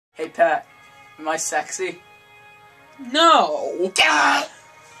Hey, Pat. Am I sexy? No!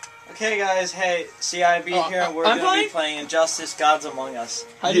 Okay, guys, hey, CIB here, and we're going to be playing Injustice Gods Among Us.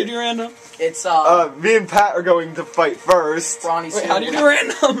 How do you do random? It's, me and Pat are going to fight first. Ronnie's Wait, how do you do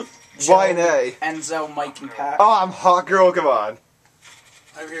random? Y and A. Enzo, Mike, and Pat. Oh, I'm hot girl, come on.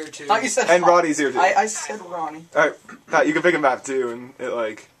 I'm here too. Thought you said And Ronnie's here too. I said Ronnie. Alright, Pat, you can pick him up too, and it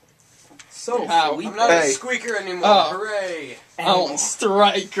like... So How? sweet. I'm not Hey. a squeaker anymore. Oh. Hooray! Oh,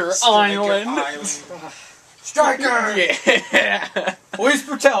 Striker Island. Striker! Yeah. Police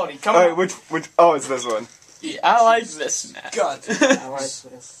brutality. Come Alright, on. which, oh, it's this one. Yeah, I like this map. God. I like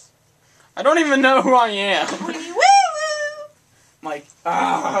this. I don't even know who I am. Mike.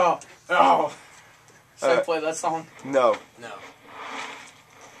 Oh. Oh. Should I Alright. play that song? No. No.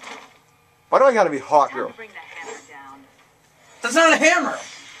 Why do I gotta be hot girl? Bring the hammer down. That's not a hammer.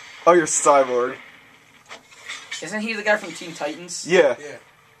 Oh, you're Cyborg. Isn't he the guy from Teen Titans? Yeah. Yeah.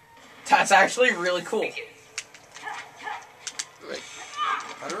 That's actually really cool.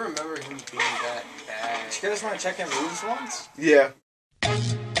 I don't remember him being that bad. You guys want to check in moves once? Yeah.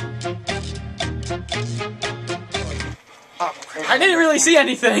 I didn't really see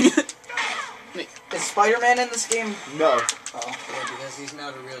anything. Is Spider-Man in this game? No. Oh. Yeah, because he's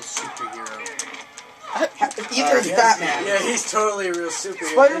not a real superhero. Either is Batman. Yeah, he's totally a real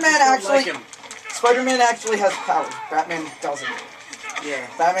superhero. Spider-Man They just don't actually- like him. Spider-Man actually has powers. Batman doesn't. Yeah.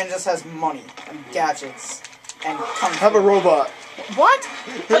 Batman just has money and gadgets and kung fu. Have a robot. What?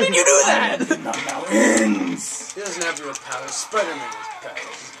 How did you do that? Mountains. He doesn't have real powers. Spider-Man has powers.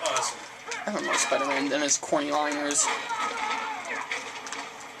 He's awesome. I don't know Spider-Man than his corny liners.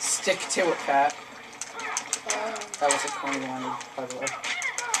 Stick to it, Pat. That was a corny line, by the way.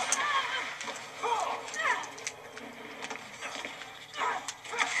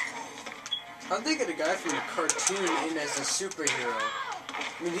 I'm thinking the guy from the cartoon in as a superhero.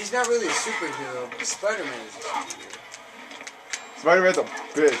 I mean, he's not really a superhero, but Spider-Man is a superhero. Spider-Man's a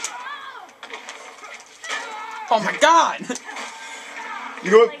bitch. Oh my god!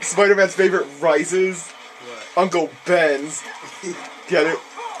 You know what Spider-Man's favorite rice is? What? Uncle Ben's. Get it?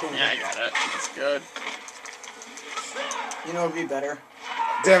 Yeah, I got it. That's good. You know what would be better?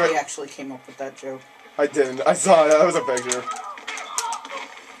 Damn He it. actually came up with that joke. I didn't. I saw it. That was a picture.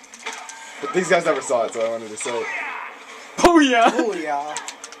 But these guys never saw it, so I wanted to say it. Oh yeah! Oh, yeah.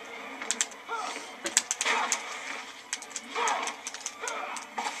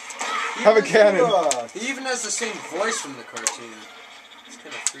 Have a cannon. He even has the same voice from the cartoon. It's kind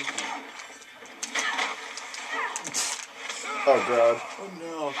of freaky. Oh god. Oh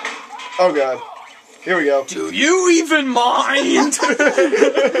no. Oh god. Here we go. Do you even mind?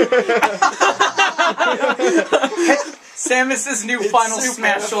 Samus's new It's Final super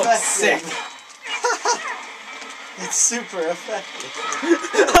Smash looks sick. effective. It's super effective.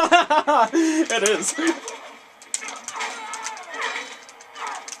 It is.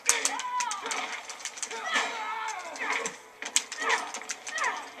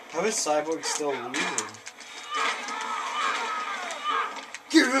 How is Cyborg still leading?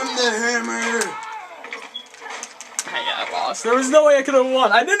 Give him the hammer! I lost. There was no way I could have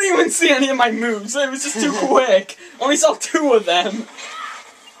won. I didn't even see any of my moves. It was just too quick. Only saw 2 of them.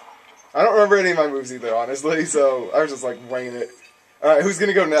 I don't remember any of my moves either, honestly, so I was just like winging it. Alright, who's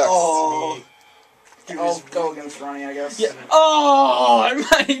gonna go next? Oh. I'll go against Ronnie, I guess. Yeah. Oh,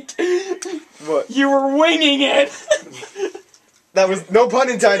 Mike. What? You were winging it. That was no pun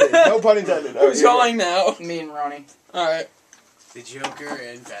intended. No pun intended. Who's here we going now? Me and Ronnie. Alright. The Joker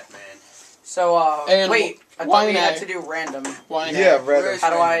and Batman. So, And wait. I why thought we an had A? to do random. Why go. Yeah, not? random. How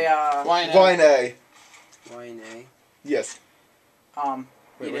do I, Why not? Wine A. Why an A? Yes. you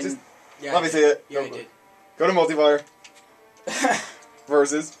Wait, what's didn't... Yeah, Let me see it. Yeah, Go- I did. Go to multiplier.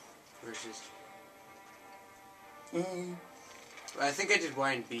 Versus. Versus. I think I did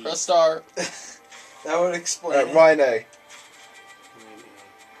Y and B. Press start. That would explain it. Wine A. Y and A.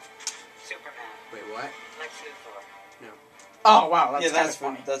 Superman. Wait, what? Lex Luthor. Oh, wow, that's Yeah, kind of that's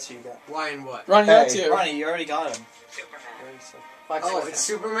funny. that's who you got. Why and what? Ronnie, Hey. that's you. Ronnie, you already got him. Superman. You already said- Lex Oh, Luthor. it's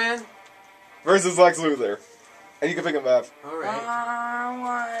Superman? Versus Lex Luthor. And you can pick him up.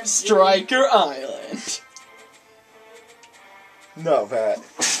 Alright. Striker Island. No, Pat.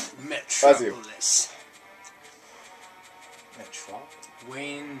 Metropolis. Metropolis.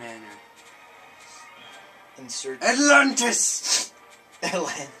 Wayne Manor. Insert Atlantis!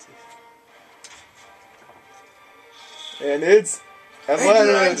 Atlantis. And it's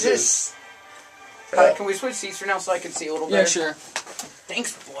Atlantis. Can we switch seats for now so I can see a little bit? Yeah, sure.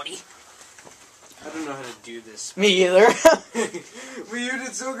 Thanks, buddy. I don't know how to do this. Me either. We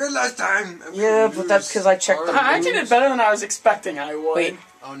did so good last time. Yeah, but that's because I checked the I actually did better than I was expecting I would. Wait,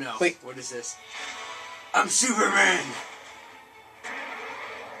 Oh no. Wait. What is this? I'm Superman!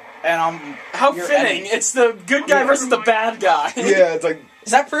 And How You're fitting. enemy. It's the good guy versus the bad guy. Yeah, it's like,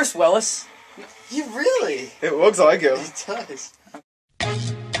 is that Bruce Willis? You really? it looks like him. It does.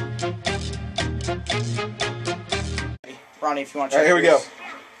 Ronnie, if you want to Alright, here we go.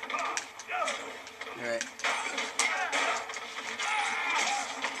 Alright.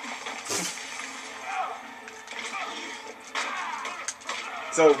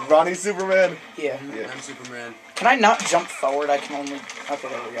 So, Ronnie's Superman? Yeah. Yeah. I'm Superman. Can I not jump forward? I can only... Okay,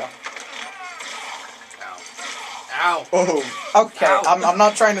 there we go. Ow. Oh. Okay, Ow. I'm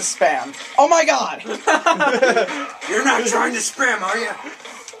not trying to spam. Oh my god! You're not trying to spam, are you?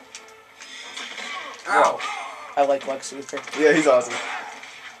 Ow. I like Lex Luthor. Yeah, he's awesome.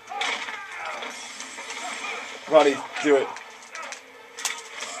 Ronnie, do it.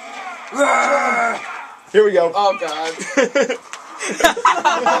 Ah! Here we go. Oh god.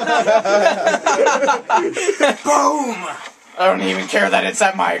 Boom! I don't even care that it's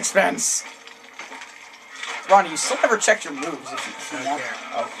at my expense. Ronnie, you still never checked your moves if you want.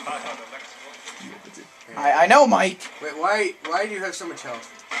 Okay. I know, Mike, Wait, why do you have so much health?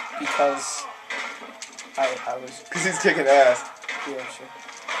 because I was... Because he's kicking ass. Yeah, sure.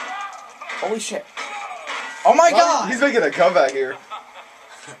 Holy shit. Oh my god! He's making a comeback here.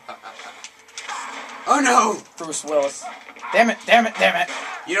 Oh no! Bruce Willis. Damn it, damn it, damn it.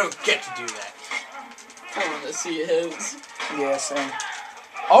 You don't get to do that. I want to see his. Yeah, same.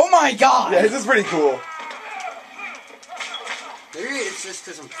 Oh my god! Yeah, this is pretty cool. Maybe it's just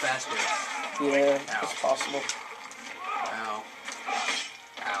because I'm faster. Yeah, it's possible. Ow.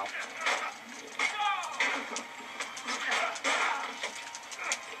 Ow.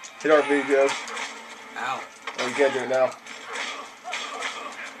 Hit RB, Joe. Ow. Oh, you can't do it now.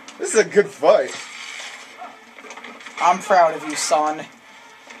 This is a good fight. I'm proud of you, son.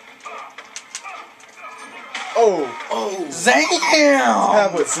 Oh, Oh! Damn!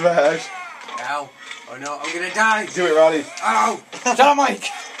 tablet smash. Ow. Oh no, I'm gonna die! Do it, Ronnie. Ow! Shut up, Mike!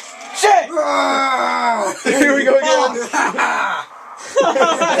 Shit! Ah! Here we go again.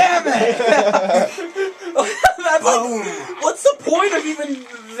 Damn it! That's like, what's the point of even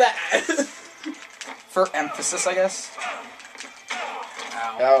that? For emphasis, I guess.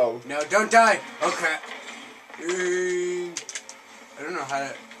 Ow. Ow. No, don't die! Okay. I don't know how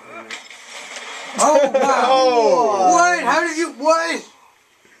to... Oh, wow! Oh. What? How did you... What?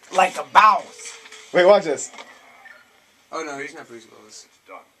 Like a bounce. Wait, watch this. Oh no, he's not Bruce Willis.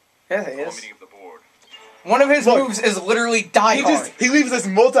 Yeah, he is. One of his Look. moves is literally die hard. He leaves this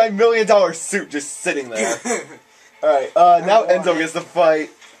multi-million-dollar suit just sitting there. Alright, now Enzo gets to fight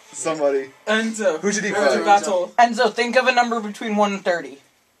somebody. Enzo. Who should he Enzo fight? battle. Enzo, think of a number between 1 and 30.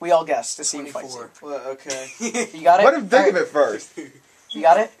 We all guess to see who fights 24. you. Well, okay. You got it? Let him think of it first. You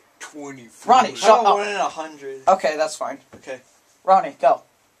got it? 24. Ronnie, How shut about up. 1 in 100? Okay, that's fine. Okay. Ronnie, go.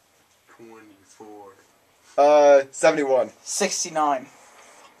 24. 71. 69.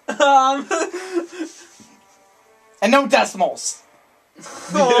 Um. And no decimals.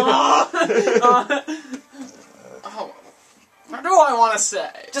 Oh, what do I want to say?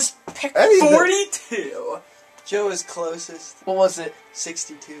 Just pick Anything. 42. Joe is closest. What was it?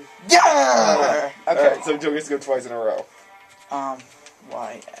 62. Yeah! Okay. Alright, so Joe gets to go twice in a row.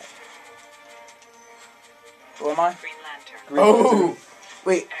 Y. Who am I? Green Lantern. Oh!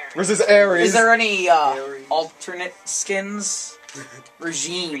 Wait, Versus Ares. is there any, Aries. alternate skins?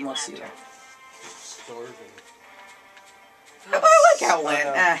 Regime, let's see that. Starving. I like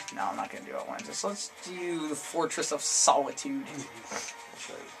Outland. No, I'm not gonna do Atlantis. Let's do the Fortress of Solitude.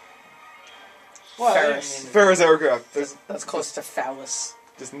 Well, Ferris. Ferris aircraft. There's That's close to phallus.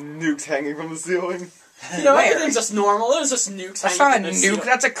 just nukes hanging from the ceiling. You know, Where? everything's just normal. There's just nukes. That's hanging not a from the nuke, ceiling.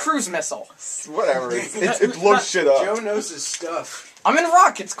 that's a cruise missile. Whatever. It blows shit up. Joe knows his stuff. I'm in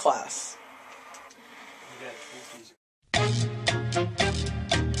rockets class.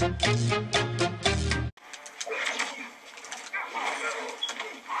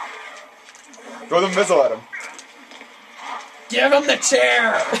 Throw the missile at him. Give him the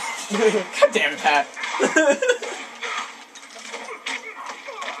chair. God damn it, Pat.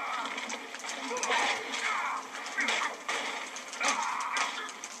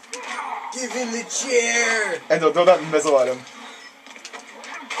 Give him the chair! Enzo, throw that missile at him.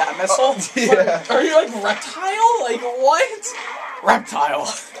 That missile? Yeah. Are you like reptile? Like what? Reptile.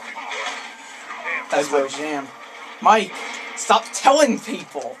 That's my jam. Mike, stop telling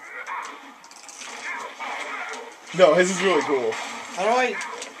people. No, his is really cool. How do I...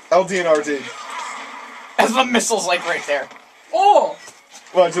 LT and RT. As the missile's like right there. Oh,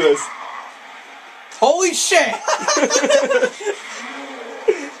 Watch this. Holy shit!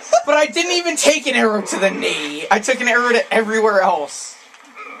 But I didn't even take an arrow to the knee. I took an arrow to everywhere else.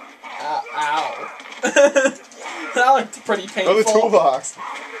 Ow. That looked pretty painful. Oh, the toolbox.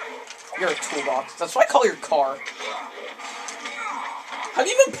 You're a toolbox. That's what I call your car. How do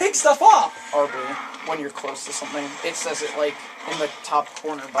you even pick stuff up? RB. When you're close to something. It says it, like, in the top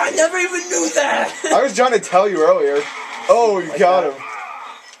corner. I never even knew that! I was trying to tell you earlier. Oh, you got him.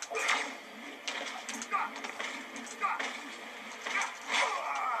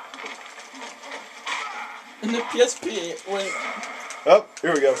 In the PSP, wait. Oh,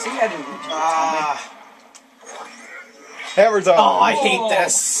 here we go. See, I didn't need you to tell me. Hammer time. Oh, I hate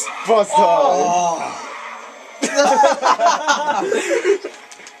this. Boss time. Oh.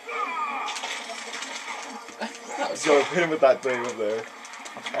 Go hit him with that thing up there.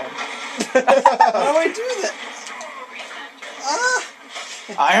 Okay. How do I do that?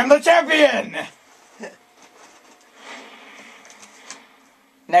 I am the champion!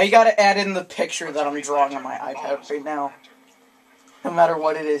 Now you gotta add in the picture that I'm drawing on my iPad right now. No matter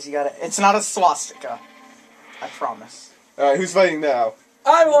what it is, you gotta... It's not a swastika. I promise. Alright, who's fighting now?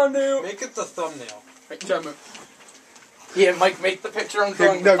 I want to! Make it the thumbnail. Wait, tell me. Yeah, Mike, make the picture I'm Here,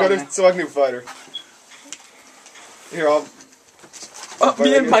 drawing. no, go to select new fighter. Here, I'll... Oh,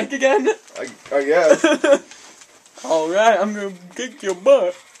 me and Mike again? I guess. Alright, I'm gonna kick your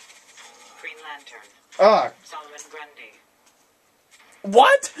butt. Green Lantern. Ah, Solomon Grundy.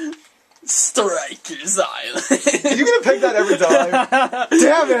 What? Strikers Island. you gonna pick that every time?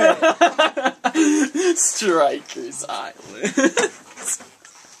 Damn it! Strikers Island.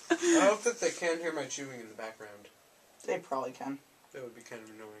 I hope that they can't hear my chewing in the background. They probably can. That would be kind of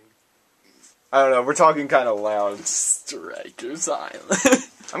annoying. I don't know, we're talking kind of loud. Strikers Island.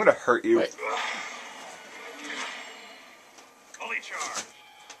 I'm gonna hurt you. Wait. Fully charged.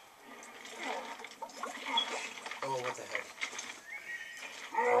 Oh, what the heck.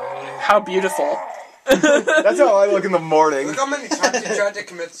 How beautiful. That's how I look in the morning. Look how many times he tried to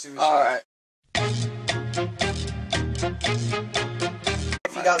commit suicide. Alright.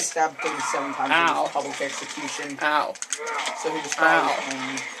 If he got stabbed 37 times, it Ow. was public execution. Ow. So he was probably...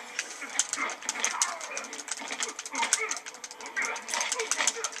 Ow.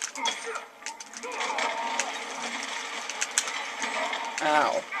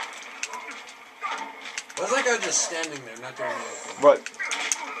 Ow. Why is that guy just standing there, not doing anything? What?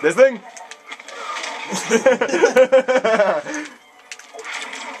 This thing?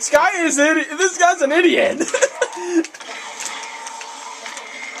 This guy's an idiot.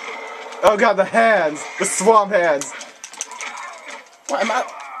 Oh god, the hands! The swamp hands! What am I?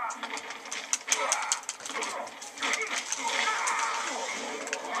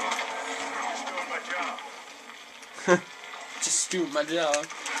 Just doing my job.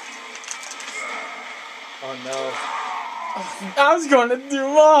 Oh no. I was going to do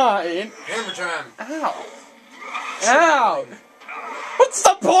mine. Hammer time! Ow. Ow. What's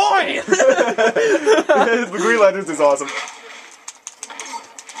the point? The Green Lanterns is awesome.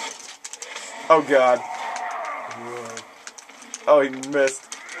 Oh god. Oh, he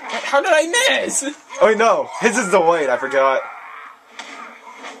missed. How did I miss? Oh wait, no. His is delayed, I forgot.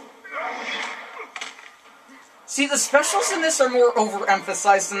 See, the specials in this are more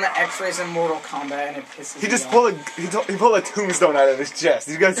overemphasized than the X-rays in Mortal Kombat, and it pisses He me just off. he pulled a tombstone out of his chest.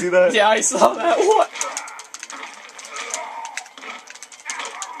 Did you guys see that? Yeah, I saw that. What?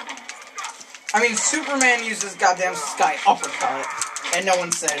 I mean, Superman uses goddamn Sky Uppercut, and no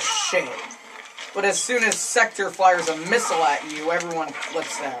one says shit. But as soon as Sector fires a missile at you, everyone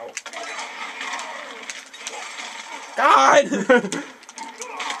flips out. God!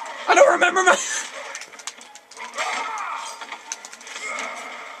 I don't remember my...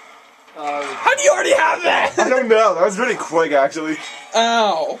 How do you already have that? I don't know. That was pretty quick, actually.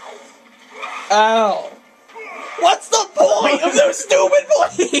 Ow. Ow. What's the point of those stupid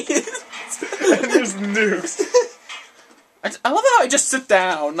blades? And there's nukes. I love how I just sit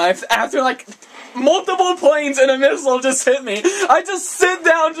down. After, like, multiple planes and a missile just hit me, I just sit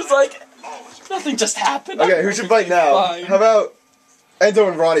down just like, nothing just happened. Okay, who should fight now? Fine. How about Enzo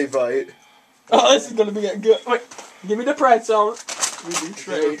and Ronnie fight? Oh, this is gonna be a good... Wait, give me the pretzel. We do They were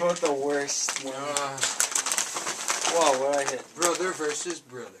trade. both the worst. Whoa, what did I hit? Brother versus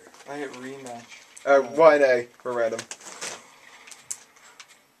brother. I hit rematch. Y and A for random.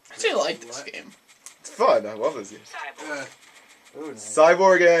 I actually like this game. It's fun. I love this game. Cyborg. Ooh, nice.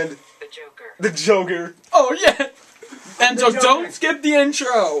 Cyborg and The Joker. the Joker. Oh, yeah! Enzo, don't skip the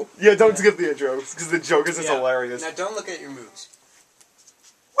intro! Yeah, don't skip the intro because the Joker's is Yeah. hilarious. Now don't look at your moves.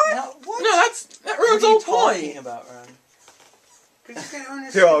 What? No, that ruins What the are whole you talking point! about, Ron? Because he's gonna own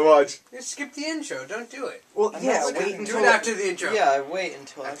his. Here, I'll watch. Just skip the intro. Don't do it. Well, I'm yeah, not wait skipping. until... Do it after the intro. Yeah, I wait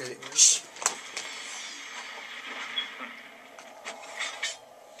until After after. the. Shh.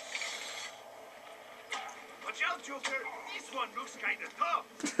 Watch out, Joker. This one looks kind of tough.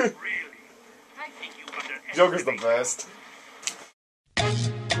 Really? I think you underestimate. Joker's the best.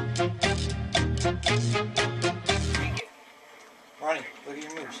 Ronnie, look at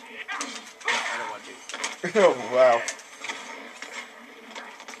your moves. I don't want to. Oh, wow.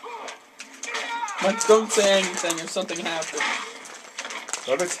 Like, don't say anything if something happens.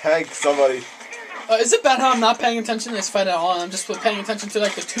 Don't tank somebody. Is it bad how I'm not paying attention to this fight at all? I'm just paying attention to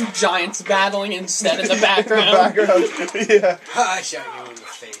like the two giants battling instead in the background. The background. Yeah. I shot you in the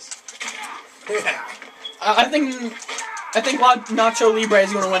face. I think Nacho Libre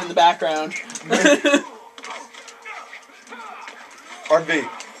is going to win in the background. RB.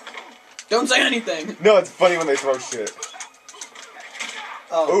 Don't say anything. No, it's funny when they throw shit.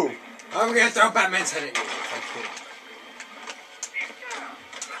 Oh. Ooh. I'm gonna throw Batman's head at you if I could.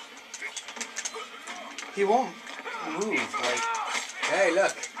 He won't move. Like. Hey,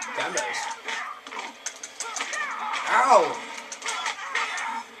 look. Combos. Ow!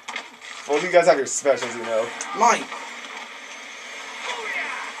 Well, you guys have your specials, you know. Mike.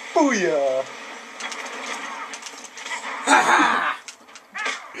 Booyah!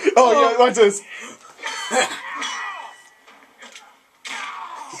 Oh, yeah, watch this.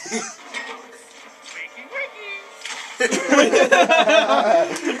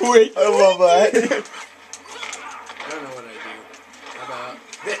 Wait. I love that. I don't know what I do. How about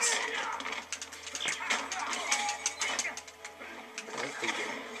this? That's pretty good.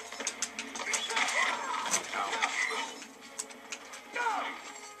 Ow.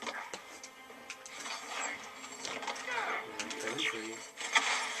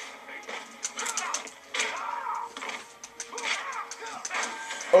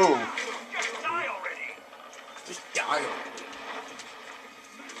 Oh. Die already. Just die already.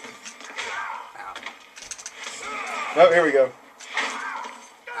 Ow. Oh, here we go.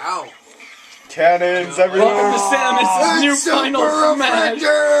 Ow. Cannons Welcome everywhere. to Samus's new final smash.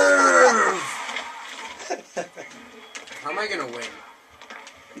 How am I gonna win?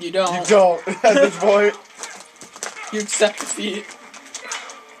 You don't. You don't at this point. You accept defeat.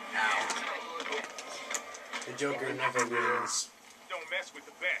 Ow. The Joker never wins. Don't mess with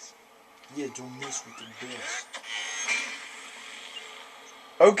the best. Yeah, don't mess with the best.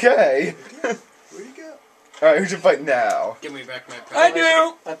 Okay. Where'd he go? Alright, who should fight now? Give me back my I pretzels.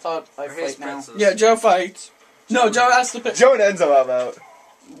 do. I thought I Or his fight now. pretzels. Yeah, Joe fights. No, Joe has to pick. Joe and Enzo have out.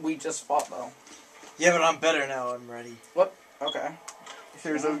 We just fought, though. Yeah, but I'm better now. I'm ready. What? Okay.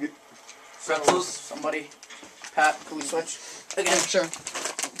 Here's a... Pretzels. Somebody. Pat, can we switch? Again, sure.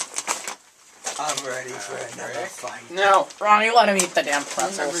 I'm ready for another fight. No. Ronnie, let him eat the damn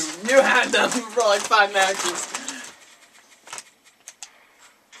pretzels. You had them for like 5 matches.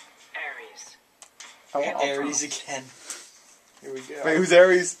 Aries. Oh, Aries again. Here we go. Wait, who's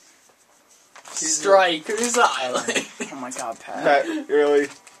Aries? Strikers Island. Oh my god, Pat. Pat, really?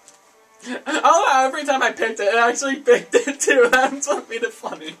 Oh, every time I picked it actually picked it too. That's what made it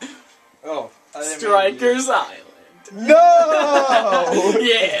funny. Oh. I didn't mean to do Strikers Island. No!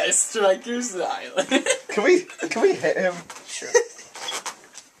 Yeah, Strikers Island. Can we hit him? Sure.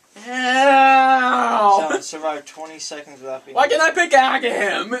 Ow! that. Survived 20 seconds without being. Why can't I pick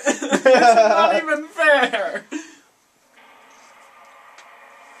Agaham? This is not even fair.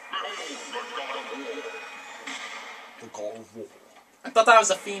 The God of War. I thought that was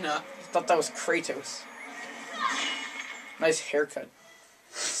Athena. I thought that was Kratos. Nice haircut,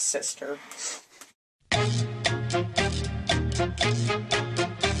 sister.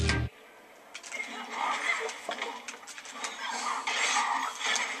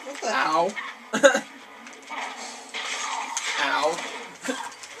 Ow. Ow.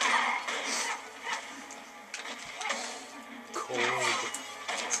 Cold.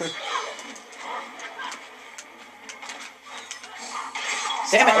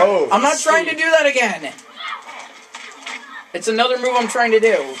 Damn it! Oh, I'm not trying to do that again. It's another move I'm trying to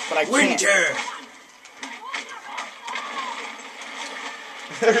do, but I can't. Winter.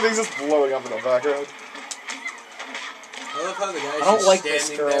 Everything's just blowing up in the background. I love how the guy's I don't just like this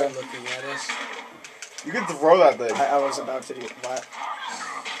standing girl. there looking at us. You can throw that thing. I was about to do that.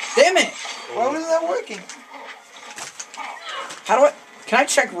 Damn it! Why wasn't that working? How do I... Can I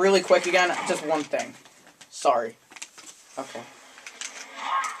check really quick again? Just one thing. Sorry. Okay.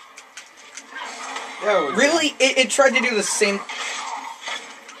 There we go. Really? It tried to do the same...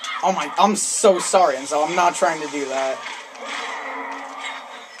 Oh my... I'm so sorry, Enzo. I'm not trying to do that.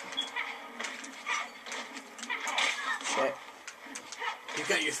 Shit.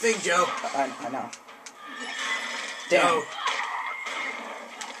 thing, Joe. I know. Damn. Joe.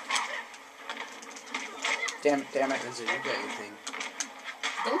 Damn it. Enzo, you got your thing.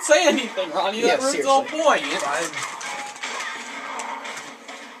 Don't say anything, Ronnie. Yeah, That ruins the whole point. Fine.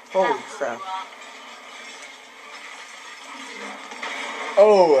 Holy crap.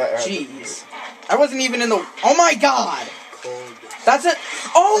 Oh, that hurt. Jeez. I wasn't even in the... Oh my god! Cold. That's it.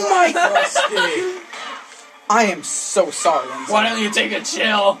 Oh my god! Rusty. I am so sorry, Enzo. Why don't you take a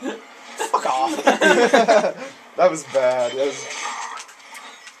chill? Fuck off. That was bad. That was...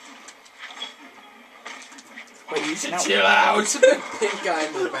 Wait, You should no. chill out. What's a big pink guy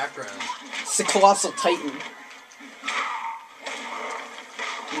in the background? It's a colossal titan.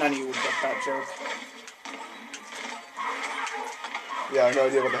 None of you would get that joke. Yeah, I have no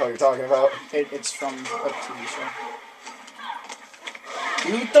idea what the hell you're talking about. It's from a TV show.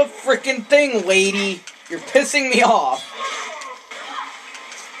 Do the frickin' thing, lady! You're pissing me off.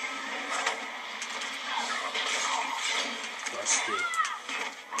 Rusty.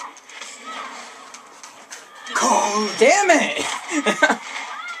 Cold. Damn it!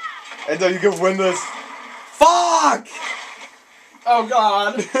 Enzo, you can win this. Fuck! Oh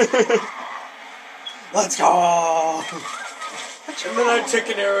god. Let's go! And then I took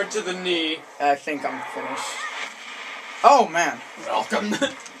an arrow to the knee. I think I'm finished. Oh, man. Welcome.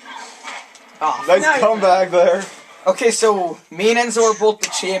 Oh, Nice now- comeback there. Okay, so me and Enzo are both the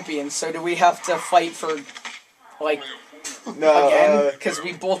champions, so do we have to fight for, like, No, again? Because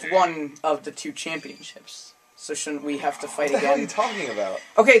we both won of the 2 championships. So shouldn't we have to fight what the hell are you again? talking about?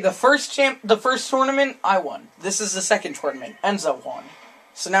 Okay, the first tournament, I won. This is the second tournament. Enzo won.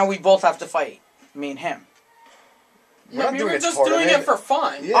 So now we both have to fight. Me and him. We're not we doing were a just tournament. doing it for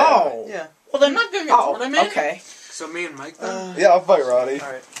fun. Yeah. Oh. Yeah. Well, then... I'm not doing a Oh, tournament. okay. So me and Mike then? Yeah, I'll fight Ronnie.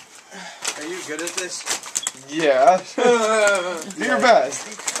 Alright. Are you good at this? Yeah. Do your best.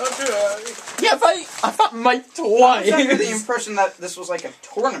 Yeah, I fought Mike I was under the twice. impression that this was like a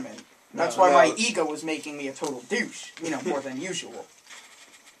tournament. That's No, why no. my ego was making me a total douche. You know, more than usual.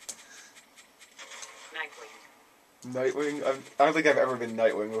 Nightwing. Nightwing? I don't think I've ever been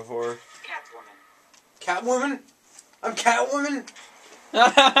Nightwing before. Catwoman. Catwoman? I'm Catwoman?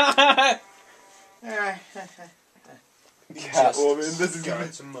 Catwoman. This is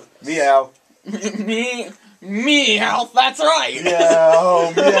Gods among us. meow. me, Alf, that's right.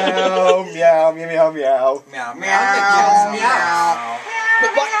 Meow, meow, meow, meow, meow, meow. Meow, Meow, meow.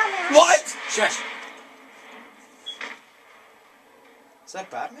 But what? Shush. Is that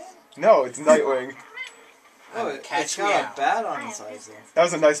Batman? No, it's Nightwing. Oh, Catch it's got meow. a bat on its eyes though. That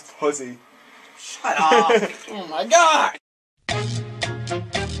was a nice pussy. Shut up. Oh my god.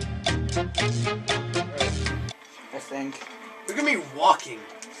 I think. Look at me walking.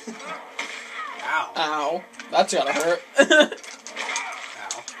 Ow. Ow. That's gotta hurt. Ow.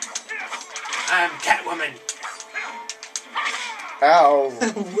 I'm Catwoman. Ow.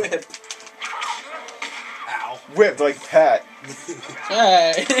 Whip. Ow. Whipped like Pat.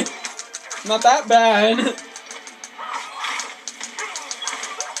 Hey. Not that bad.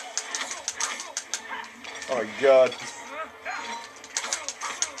 Oh my god.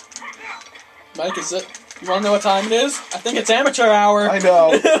 Mike, is it? You wanna know what time it is? I think it's amateur hour. I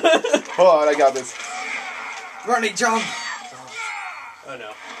know. Hold on, I got this. Ronnie, jump. Oh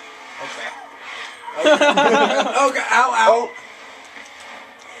no. Okay. Oh god. Ow, ow.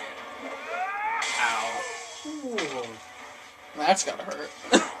 Oh. Ow. That's gotta hurt.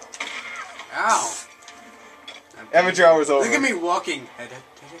 Ow. Amateur hour's over. Look at me walking.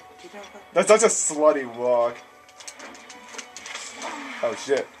 That's such a slutty walk. Oh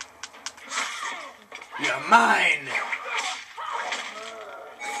shit. You're mine.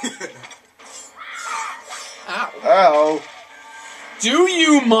 Ow. Ow. Do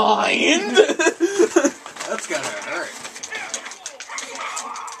you mind? That's gonna hurt.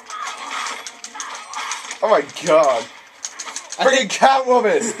 Oh my god. I Freaking think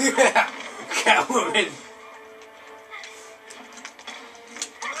Catwoman! Catwoman.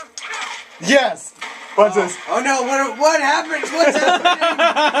 Yes! What's this? Oh no! What happened? What's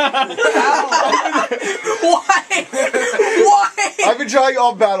happening? Why? Why? I've been trying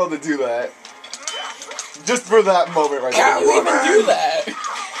all battle to do that. Just for that moment right how do you there. even do that?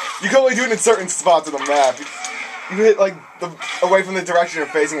 You can only do it in certain spots on the map. You hit like away from the direction you're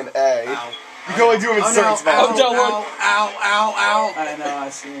facing an A. Ow. You can only do them in Oh certain no! spots. Oh, don't look. Ow! Ow! Ow! I know, I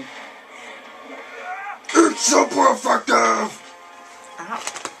see. It's super effective! I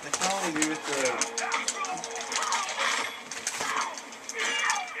can only do with the.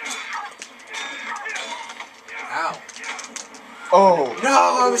 Ow! Oh, No,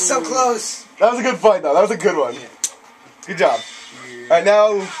 I was so close. that was a good fight though. That was a good one. Good job. Alright,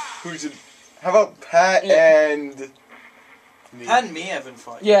 now, who should... How about Pat and... me? Pat and me have been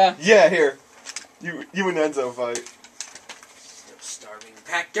fighting. Yeah. Yeah, here. You and Enzo fight. Still starving.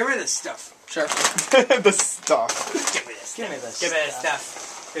 Pat, give me this stuff. Sure. The stuff. Give me this. Give me this. Give me this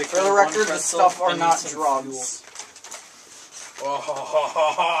stuff. Okay, For the record, the stuff are not drugs.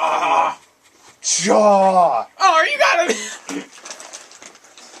 Oh, Jaw! Oh, you got it!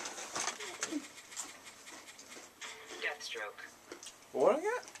 Deathstroke. What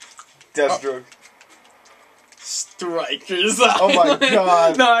again? Deathstroke. Strikers. Oh my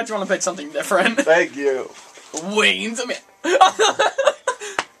god. No, I just want to pick something different. Thank you. Wayne's. I mean, No!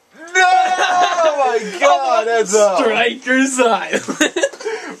 Oh my god, Enzo! Strikers Island.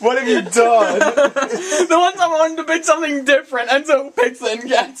 What have you done? The ones I wanted to pick something different, Enzo picks it and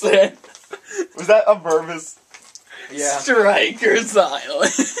gets it. Was that on purpose? Yeah. Strikers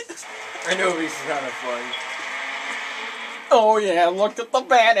Island. I know we kind of funny. Oh yeah, look at the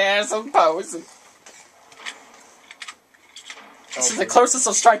badass I'm posing. This is the closest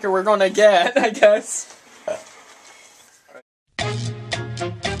to Striker we're gonna get, I guess.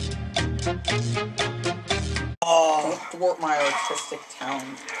 Don't thwart my artistic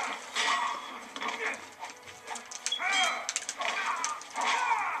talent.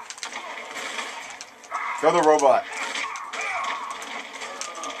 Go the robot.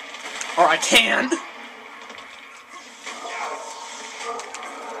 Or I can.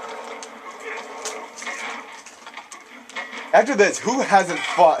 After this, who hasn't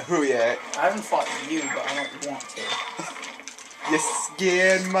fought who yet? I haven't fought you, but I don't want to. You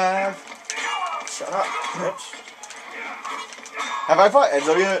scared, man? Shut up, bitch. Have I fought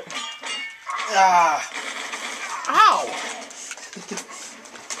Enzo yet? Ah. Ow!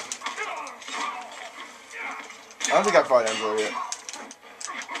 I don't think I fought Enzo yet.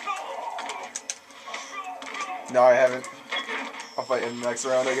 No, I haven't. I'll fight him next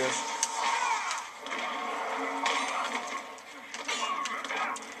round, I guess.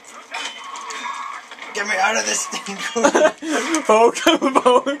 Get me out of this thing. Poke,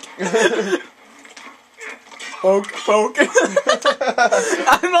 poke. Poke.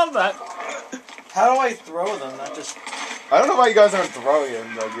 I love that. How do I throw them? Not just. I don't know why you guys aren't throwing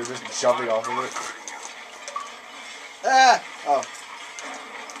him, like you're just jumping off of it. Ah! Oh.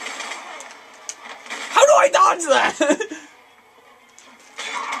 How do I dodge that?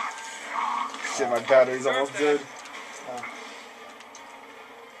 Shit, my battery's almost dead.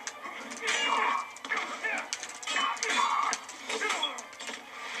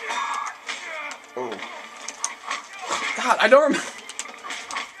 Oh. God, I don't remember.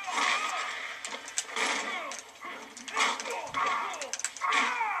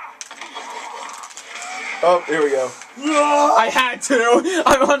 Oh, here we go. I had to.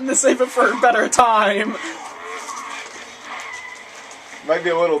 I wanted to save it for a better time. Might be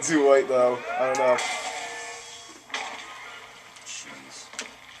a little too late though. I don't know. Jeez.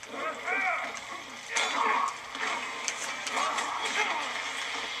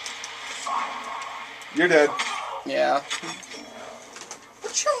 You're dead. Yeah.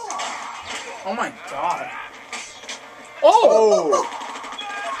 Oh my god. Oh!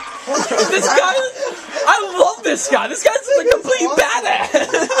 This guy, I love this guy. This guy's a complete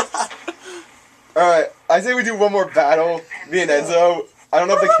badass. Alright, I say we do one more battle, me and Enzo. I don't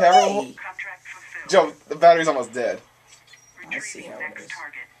know if the camera will... Contract fulfilled. Joe, the battery's almost dead. I see how it Next is.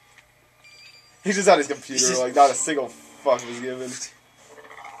 target. He's just on his computer, like not a single fuck was given.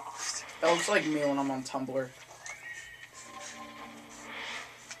 That looks like me when I'm on Tumblr.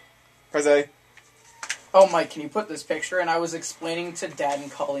 Press A. Oh, Mike, can you put this picture? And I was explaining to Dad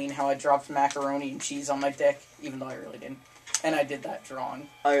and Colleen how I dropped macaroni and cheese on my dick, even though I really didn't. And I did that drawing.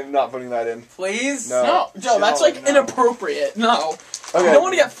 I am not putting that in. Please? No. No, Joe, that's like no. inappropriate. No. Okay. You don't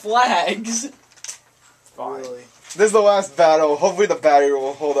want to get flags. Fine. Really? This is the last battle. Hopefully the battery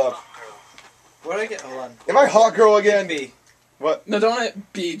will hold up. What did I get? Hold on. Am I Hawk Girl again? B. What? No, don't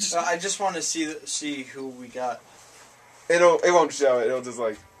it be just... I just want to see who we got. It won't show it. It'll just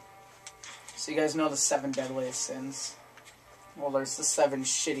like... So you guys know the 7 deadliest sins? Well, there's the 7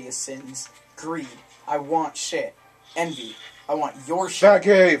 shittiest sins. Greed. I want shit. Envy. I want your shit. Fat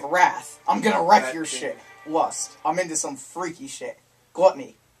cave. Wrath. I'm gonna wreck Fat your cave. shit. Lust. I'm into some freaky shit.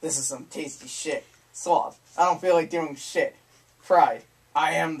 Gluttony. This is some tasty shit. Sloth. I don't feel like doing shit. Pride.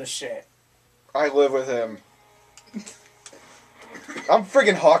 I am the shit. I live with him. I'm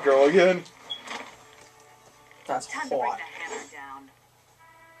freaking Hawk Girl again. That's Time to bring hot. the hammer down.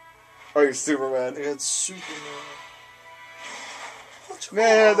 Oh, you're Superman. I got Superman.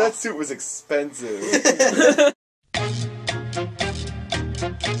 Man, that suit was expensive.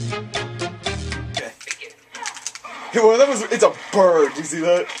 Okay. Hey, one of them was, it's a bird. Do you see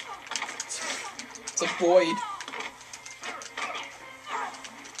that? It's a void.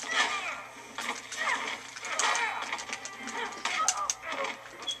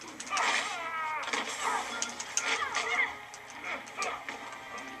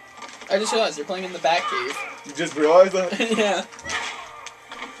 I just realized you're playing in the Batcave. You just realized that? Yeah.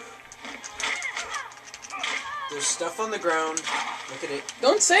 There's stuff on the ground. Look at it.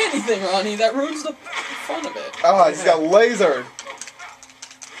 Don't say anything, Ronnie. That ruins the fun of it. Ah, he's got lasered.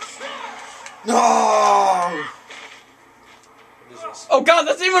 No! What is this? Oh god,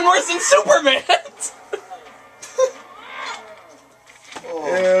 that's even worse than Superman!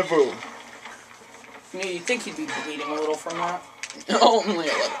 Yeah, boom. You think he'd be bleeding a little from that? Only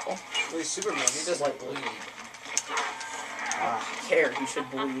a little. Wait, Superman, he doesn't like bleed. Care, he should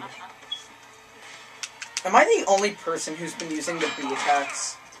bleed. Am I the only person who's been using the B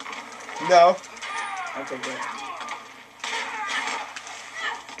attacks? No. Okay, good.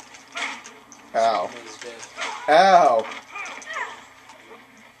 Ow. Superman's dead. Ow.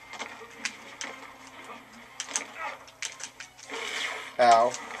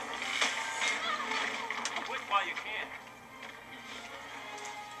 Ow. Quit while you can.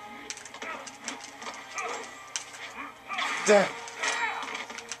 Duh.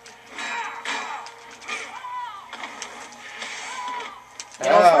 You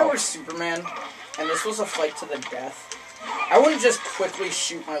know, if I Ow. were Superman, and this was a fight to the death, I wouldn't just quickly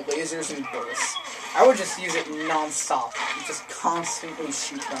shoot my lasers in bursts. I would just use it non-stop. Just constantly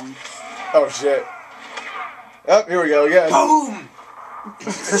shoot them. Oh, shit. Oh, here we go again. Boom!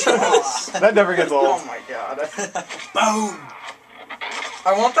 That never gets Oh old. my god. Boom!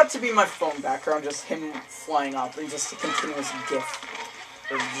 I want that to be my phone background, just him flying up, and just a continuous GIF.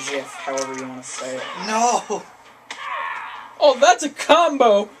 Or GIF, however you want to say it. No! Oh, that's a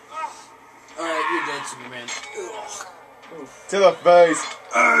combo! Alright, you're dead, Superman. Ugh. Oof. To the face.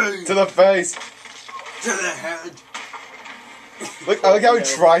 Hey! To the face. To the head! Look, I like how he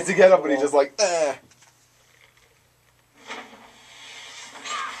tries to get up, but he just like, eh.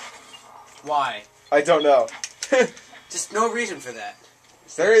 Why? I don't know. Just no reason for that.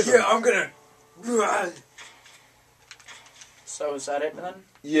 There isn't. Yeah, I'm gonna... So is that it then?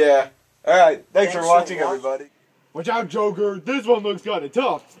 Yeah. Alright, thanks for Thanks for watching, watching. everybody. Watch out, Joker. This one looks kind of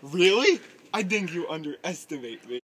tough. Really? I think you underestimate me.